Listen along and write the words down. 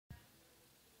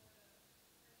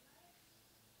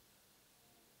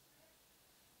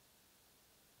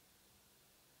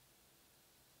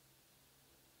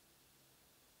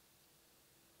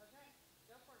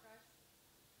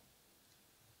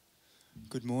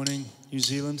Good morning, New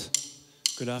Zealand.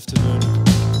 Good afternoon,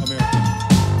 America.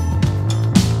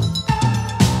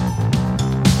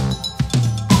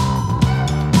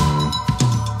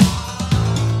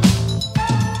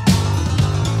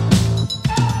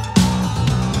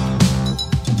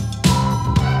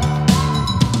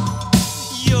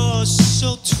 You're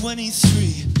so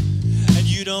 23, and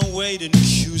you don't wait in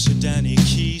queues at Dani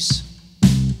keys.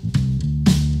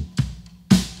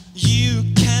 You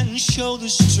can show the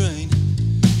strain.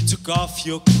 You took off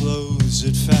your clothes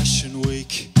at Fashion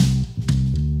Week.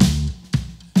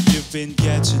 You've been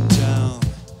getting down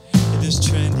in this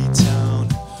trendy town.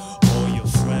 All your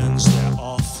friends, they're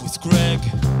off with Greg.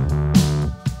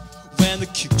 When the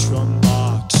kick drum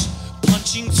barks,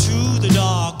 punching through the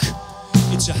dark,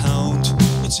 it's a hound,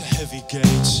 it's a heavy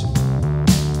gate.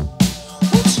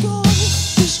 What's gone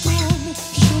is gone,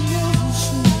 you'll never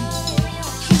free.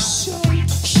 You say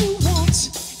you want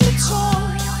it all.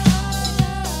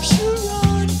 You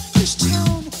run this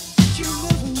town, you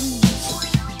never leave.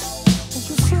 And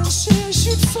your friend says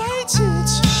you'd fight it.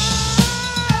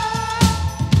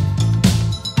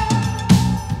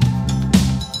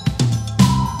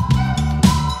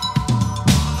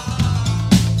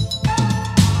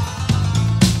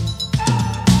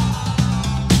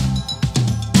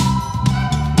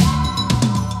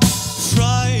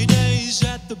 Fridays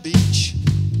at the beach,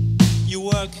 your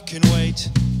work can wait,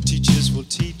 teachers will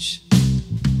teach.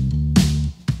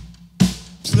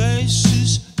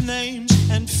 Places, names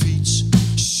and feats,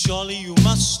 surely you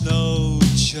must know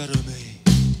Jeremy.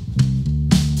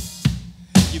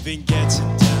 You've been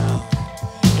getting down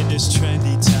in this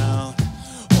trendy town.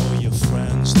 All your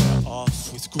friends, they're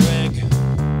off with Greg.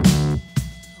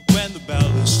 When the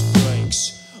ballast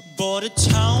breaks, border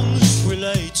towns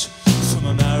relate. From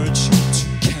a marriage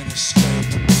you can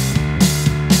escape.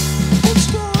 What's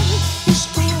gone is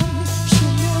gone,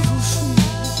 you're never free.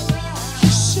 You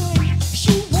say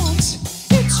you want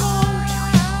it all.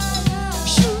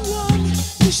 You run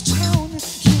this town,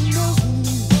 you'll never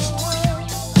leave.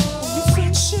 Your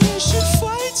friend says you'd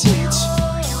fight it.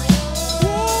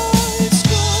 What's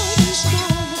gone is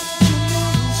gone, you're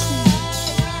never free.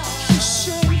 You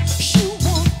say you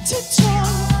want it all.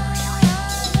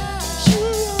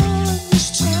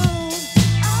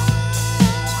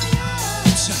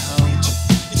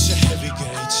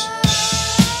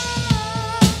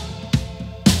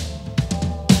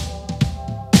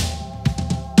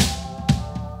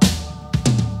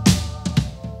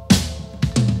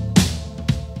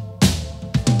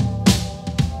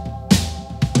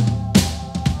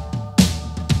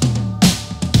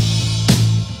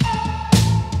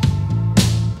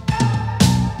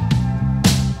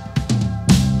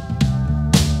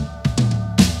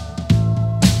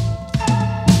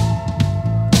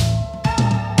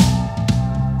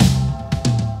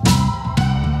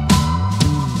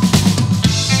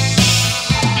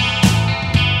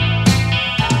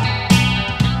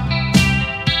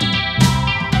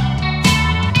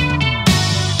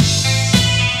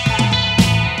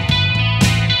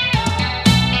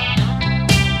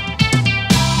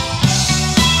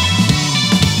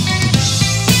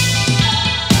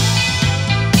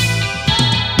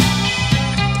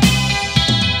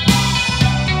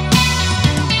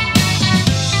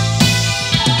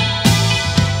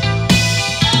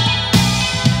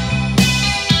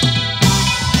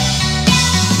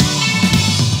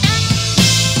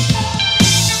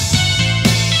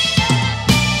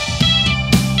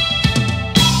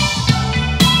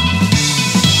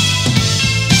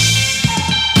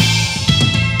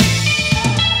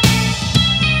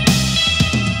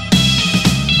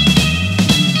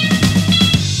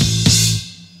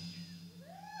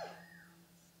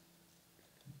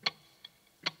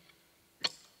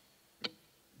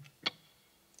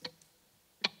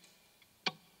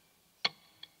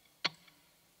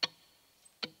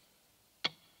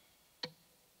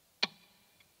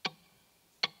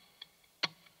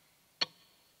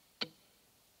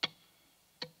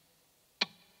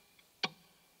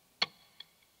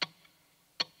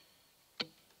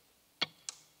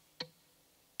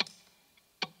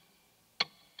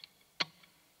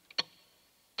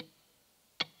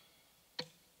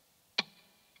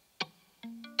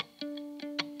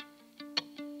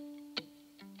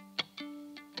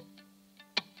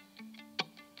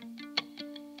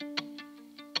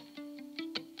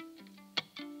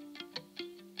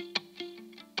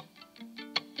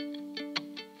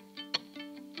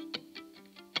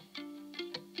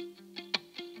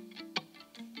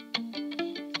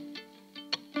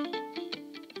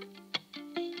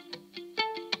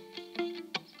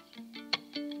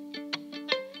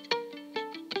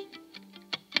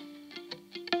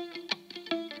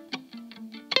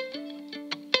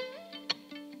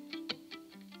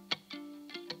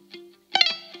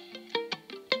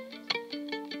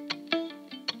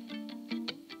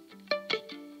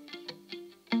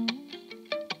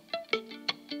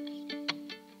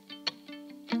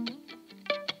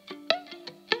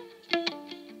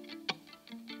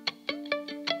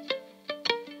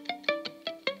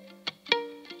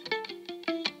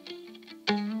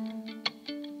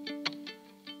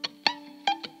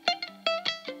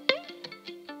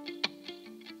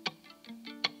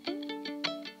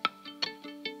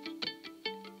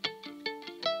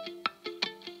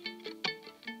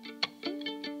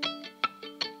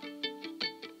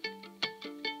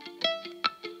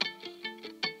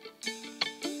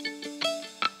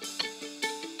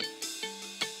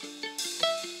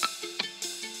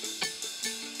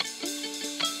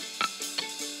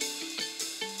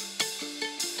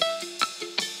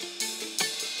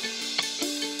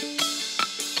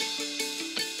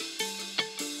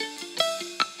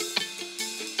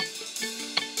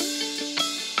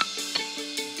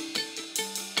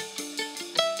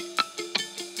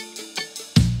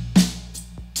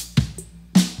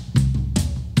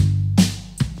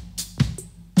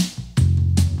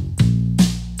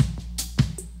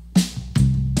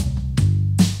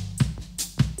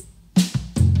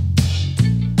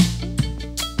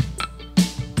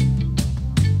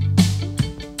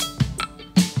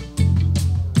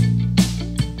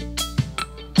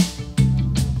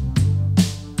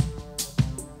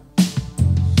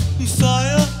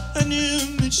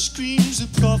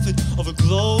 prophet of a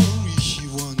glory he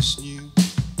once knew.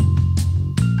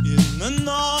 In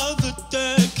another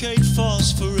decade,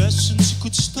 phosphorescence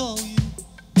could stall you.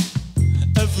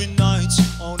 Every night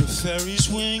on a fairy's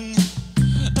wing,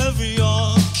 every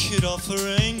orchid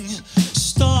offering,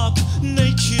 stark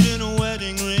naked in a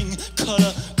wedding ring.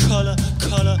 Color, color,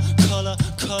 color, color,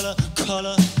 color,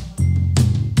 color.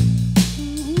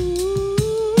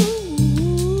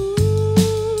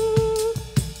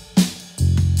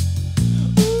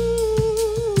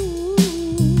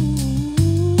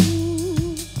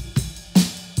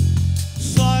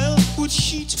 Fire would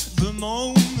heat the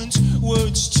moment,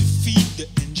 words to feed the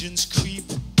engines creep.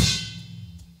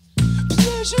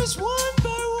 Pleasures one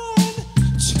by one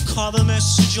to carve a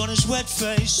message on his wet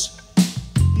face.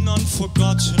 None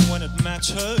forgotten when it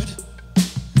mattered,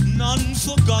 none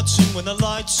forgotten when the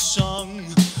lights sung,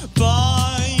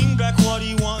 buying back what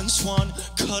he once won.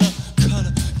 Color,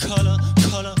 color, color,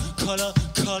 color, color,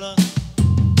 color.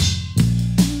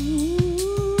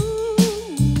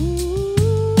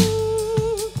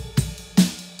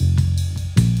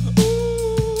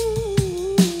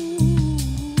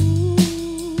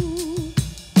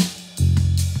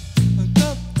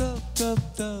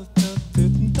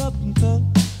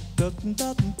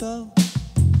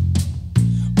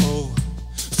 Oh,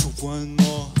 for one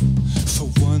more, for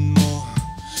one more,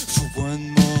 for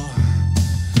one more.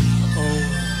 Oh,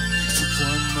 for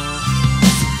one more,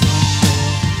 for one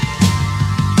more.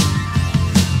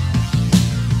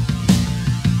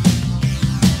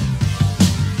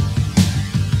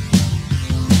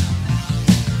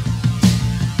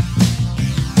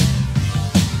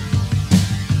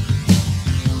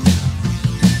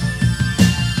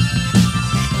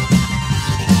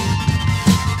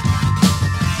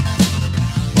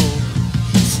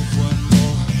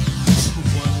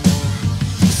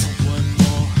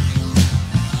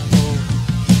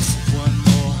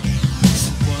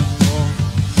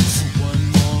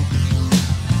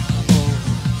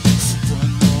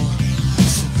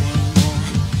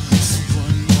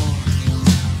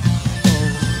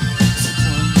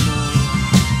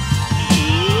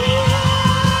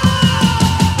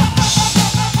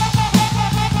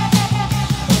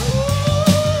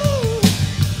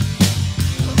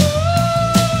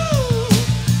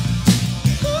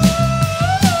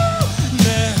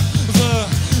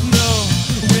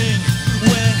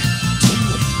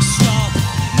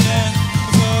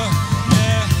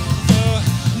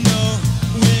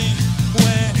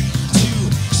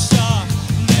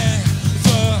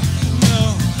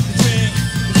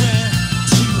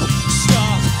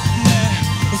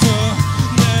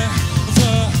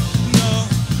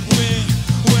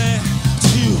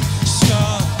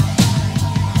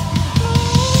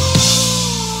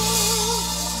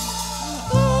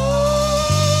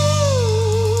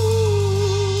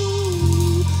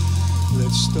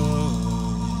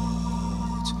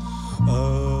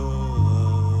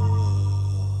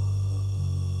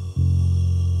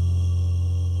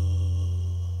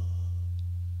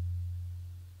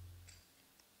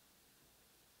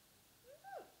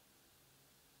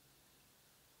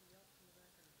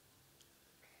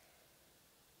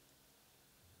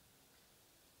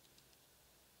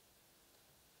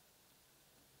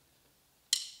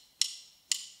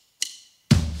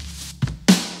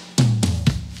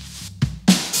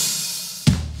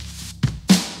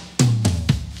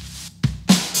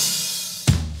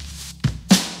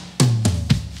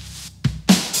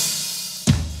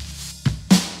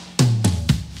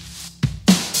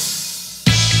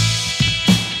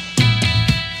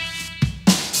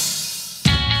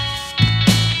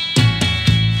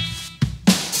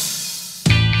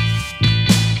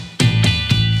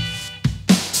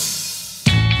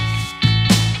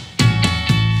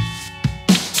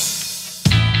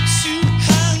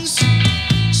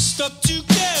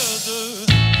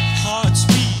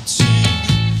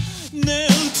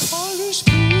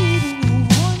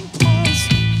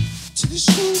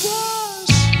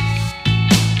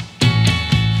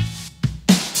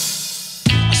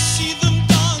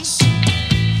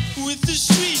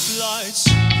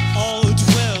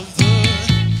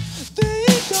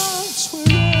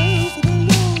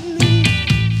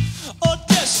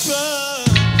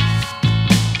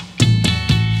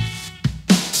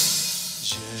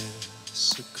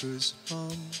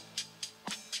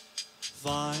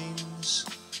 Vines,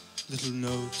 little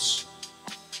notes.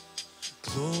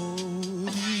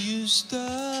 Gloria's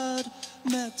dad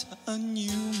met a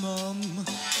new mum.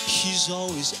 He's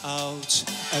always out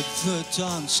at the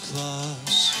dance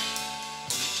class.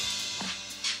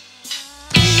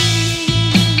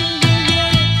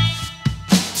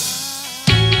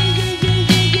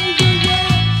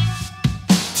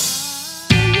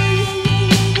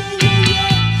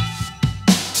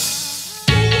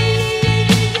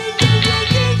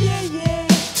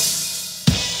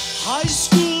 high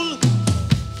school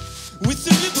with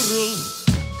the liberal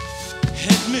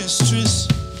headmistress.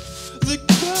 The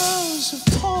girls of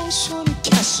Paulson and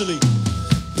Casserly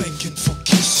begging for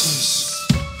kisses.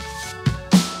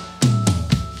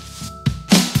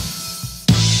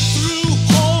 Through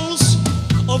halls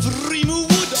of Rima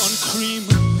wood on cream,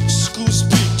 school's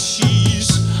big cheese.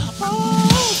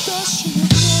 Oh, dashing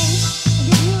across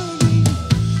the whirling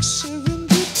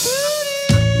serendipities.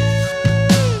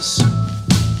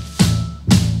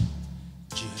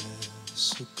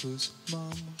 Jessica's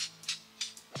mum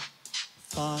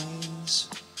finds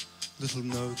little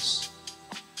notes.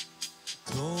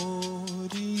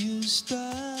 Claudia's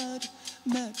dad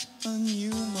met a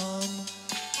new mum.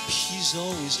 He's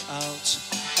always out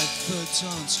at the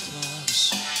dance class.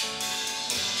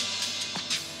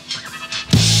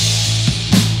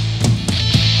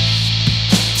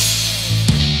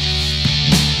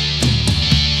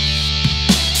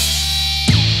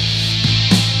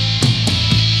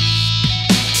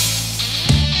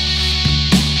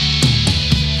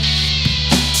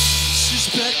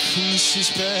 Mrs.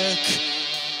 Beck,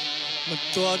 my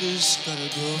daughter's got a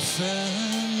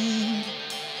girlfriend.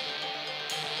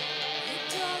 The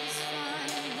dog's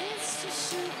fine, it's just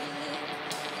sugar.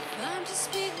 If I'm to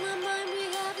speak my mind, we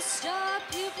have a star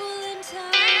pupil in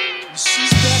time.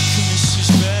 Mrs. Beck, Mrs.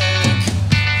 Beck,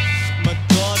 my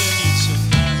daughter needs a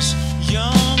nice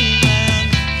young man.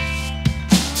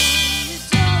 The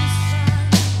dog's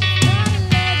fine, gotta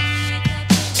let him make up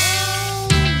his own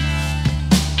mind.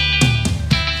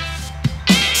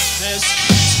 There's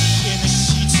heat in the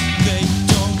sheets, they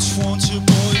don't want a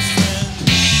boyfriend.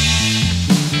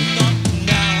 Not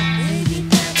now.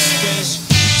 There's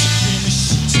heat in the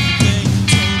sheets, they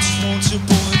don't want a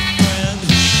boyfriend.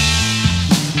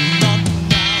 Not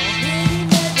now.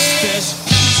 There's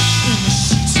heat in the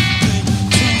sheets, they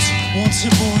don't want a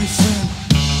boyfriend.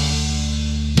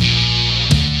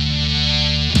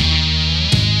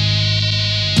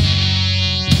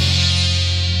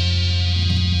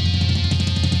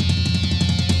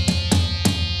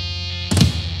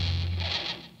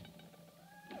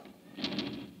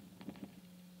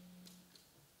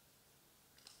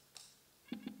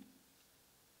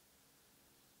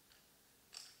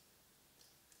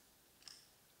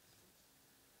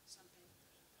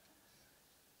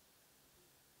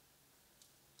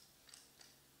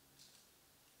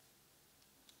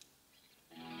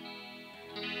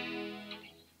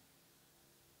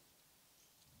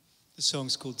 The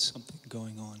song's called Something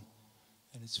Going On,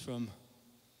 and it's from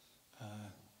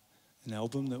an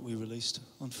album that we released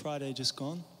on Friday just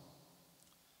gone.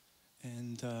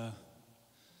 And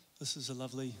this is a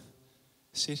lovely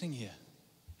setting here.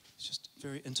 It's just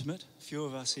very intimate, a few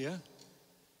of us here.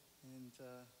 And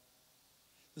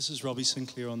this is Robbie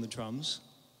Sinclair on the drums.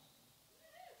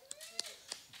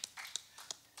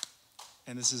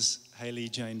 And this is Hayley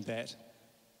Jane Batt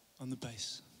on the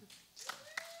bass.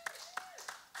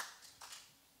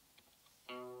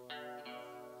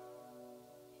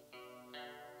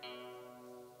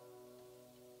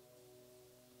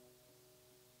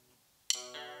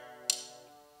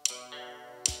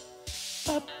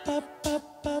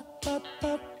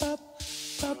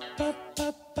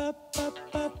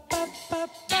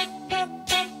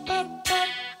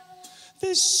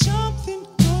 There's something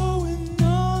going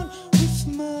on with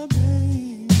my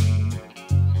baby.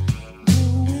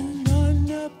 Going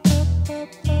on up, up, up,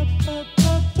 up, up,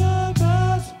 up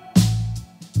above.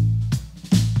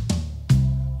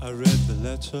 I read the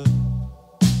letter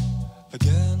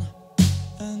again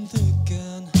and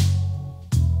again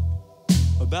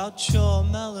about your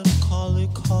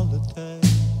melancholic holiday.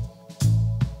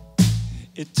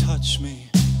 It touched me,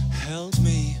 held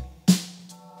me,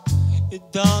 it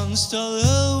danced all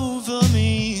over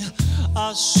me.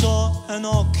 I saw an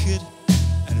orchid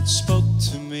and it spoke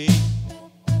to me.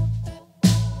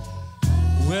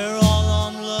 We're all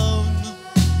on loan,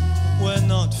 we're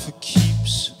not for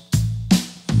keeps.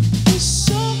 There's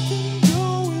something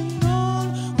going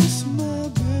on with my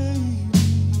baby.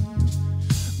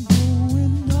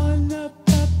 Going on up,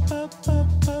 up, up,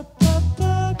 up, up, up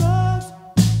above.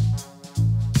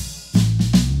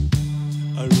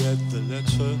 I read the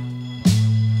letter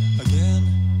again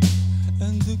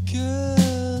and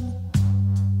again.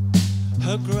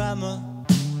 Her grammar,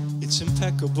 it's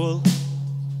impeccable.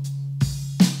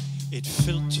 It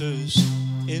filters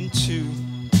into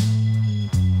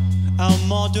our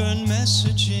modern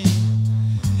messaging.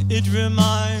 It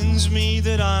reminds me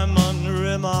that I'm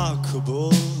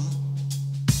unremarkable.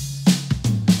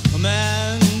 A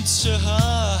man to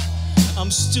her, I'm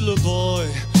still a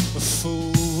boy, a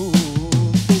fool.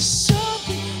 There's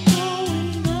something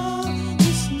going on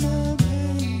with my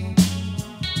baby.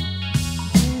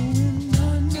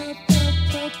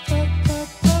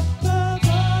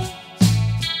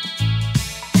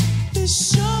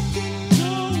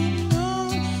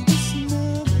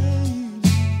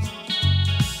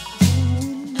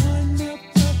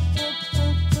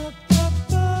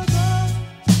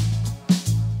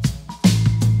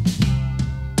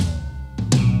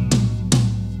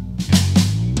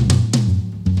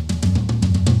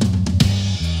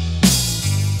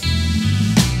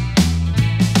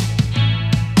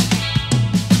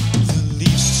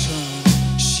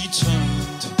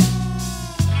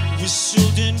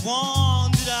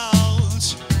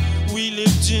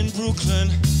 Brooklyn,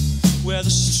 where the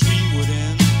stream would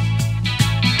end.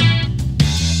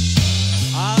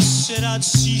 I said I'd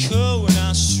see her when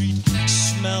our street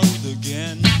smelled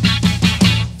again.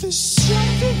 There's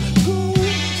something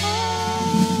going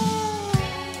on.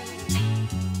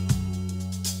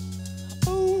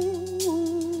 Oh,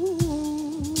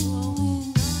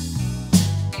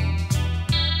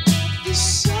 there's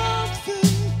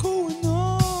something going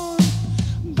on.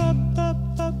 Ba, ba,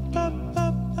 ba, ba,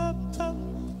 ba, ba, ba,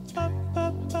 ba,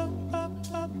 ba, ba, ba, ba,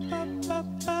 ba, ba,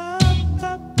 ba.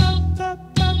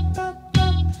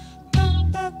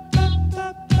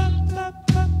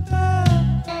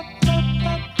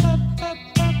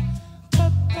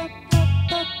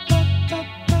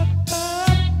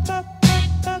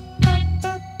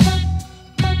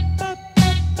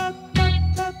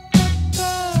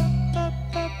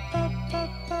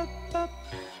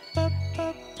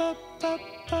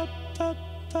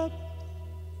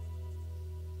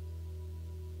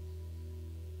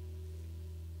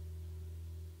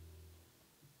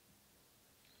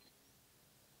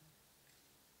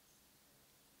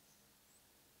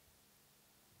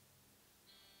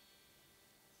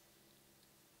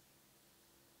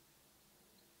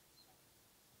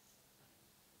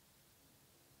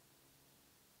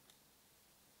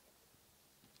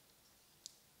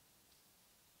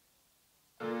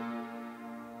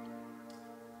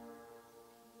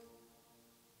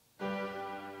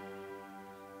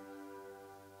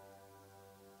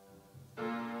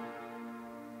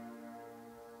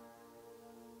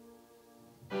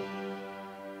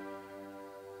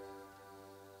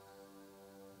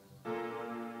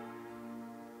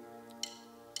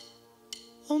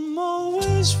 I'm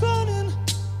always running,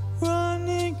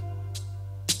 running,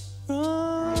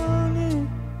 running,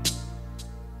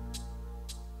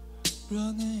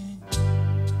 running.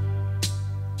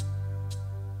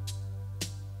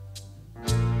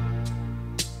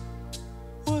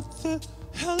 What the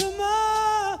hell am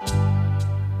I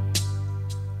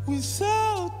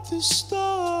without the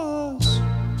stars?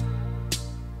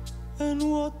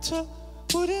 And what I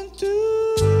wouldn't do.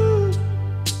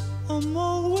 I'm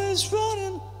always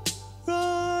running,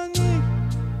 running,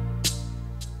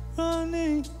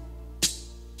 running,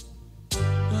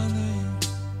 running,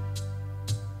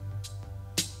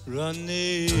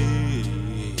 running.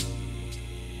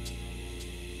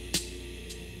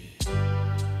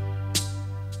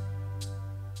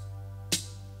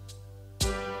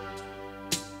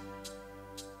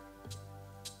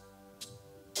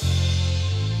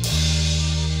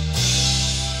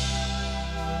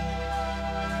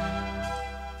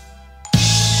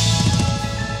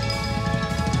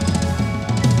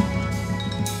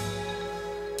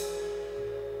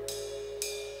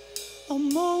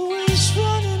 I'm always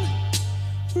running,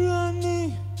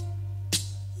 running,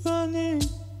 running,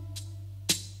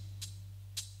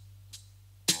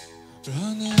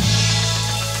 running.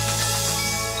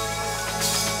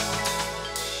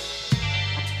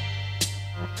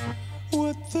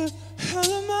 What the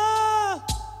hell am I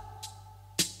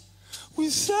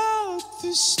without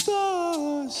the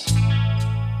stars?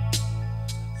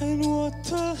 And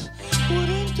what I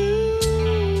wouldn't do.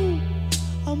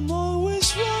 I'm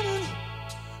always running,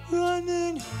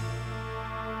 running,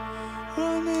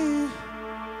 running,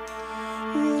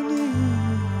 running,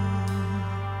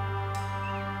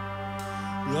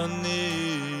 running.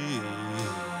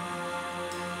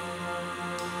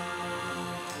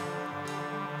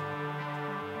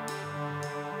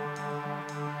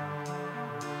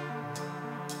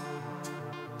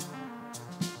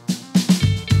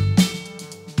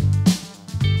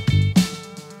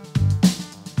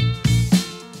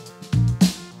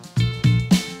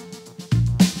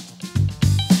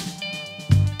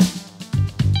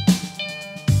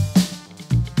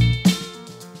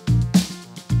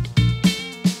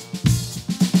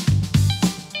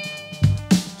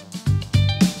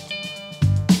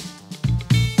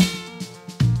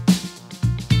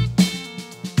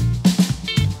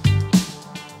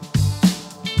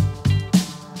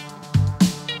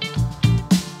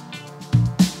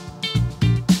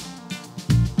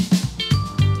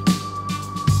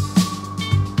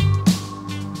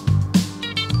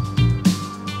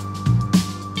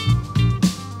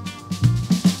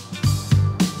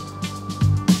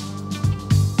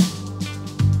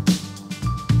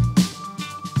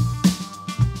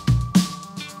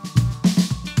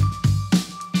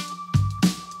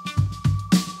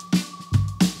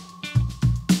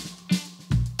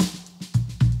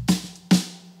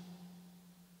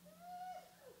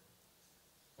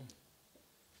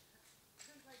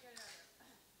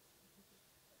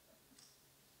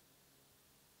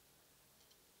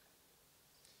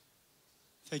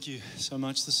 Thank you so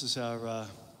much. This is our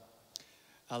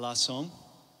last song,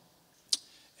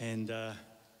 and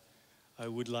I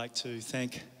would like to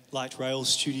thank Light Rail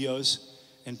Studios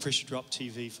and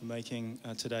PressureDrop.tv for making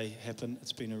today happen.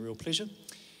 It's been a real pleasure.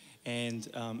 And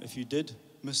if you did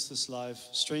miss this live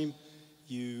stream,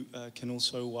 you can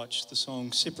also watch the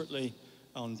song separately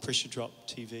on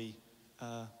PressureDrop.tv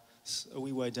a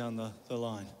wee way down the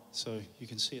line, so you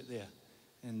can see it there.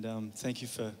 And thank you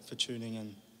for tuning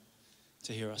in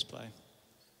to hear us play.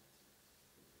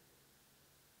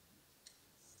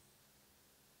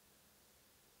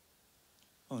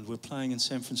 Oh, and we're playing in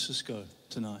San Francisco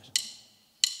tonight.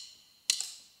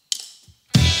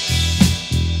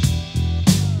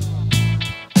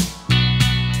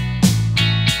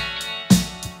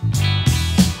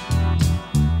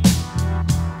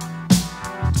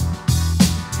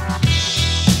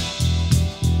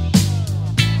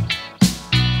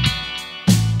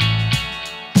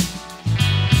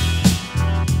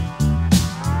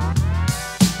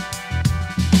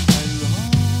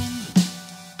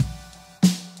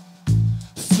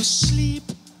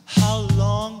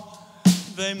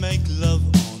 They make love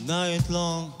all night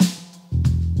long.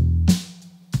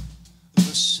 The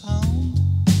sound,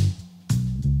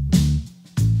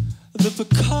 the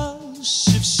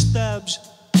percussive stabs,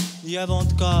 the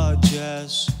avant-garde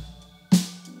jazz.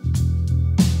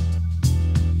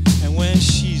 And when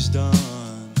she's done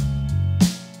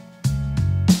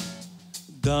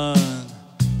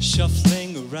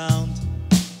shuffling around,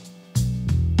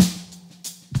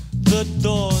 the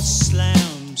door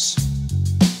slams,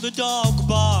 the dog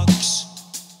barks,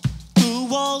 the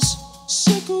walls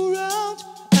circle round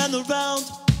and around.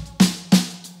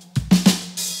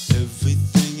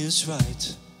 Everything is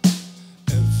right,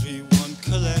 everyone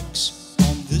collects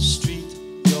on the street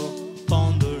your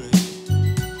boundary.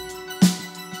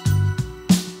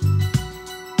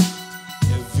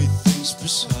 Everything's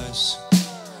precise,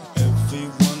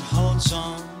 everyone holds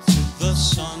on to the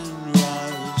sunrise.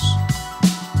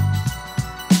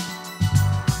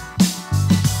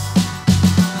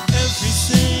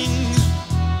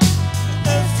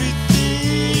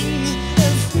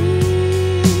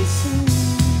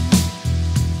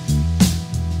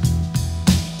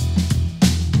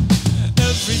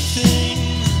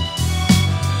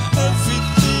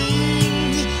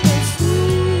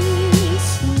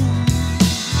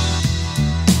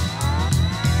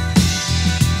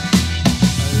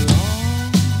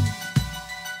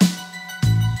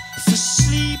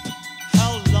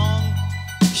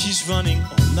 Running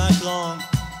all night long.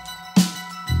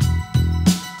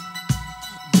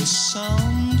 The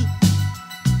sound,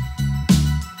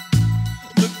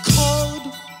 the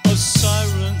code of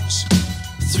sirens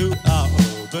through our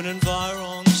urban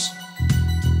environs.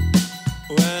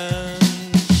 When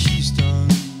he's done,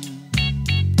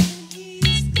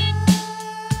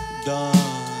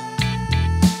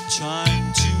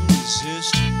 trying to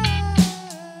resist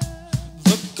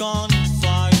the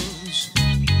gunfires,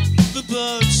 the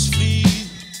birds flee,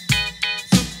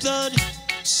 the blood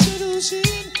settles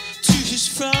in to his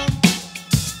frown.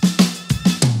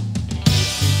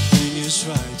 Everything is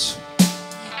right,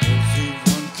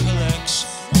 everyone collects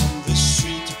on the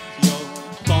street your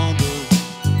boundary.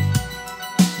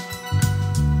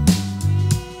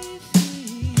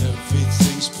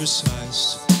 Everything's precise,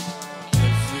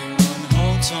 everyone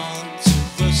holds on to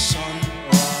the sun.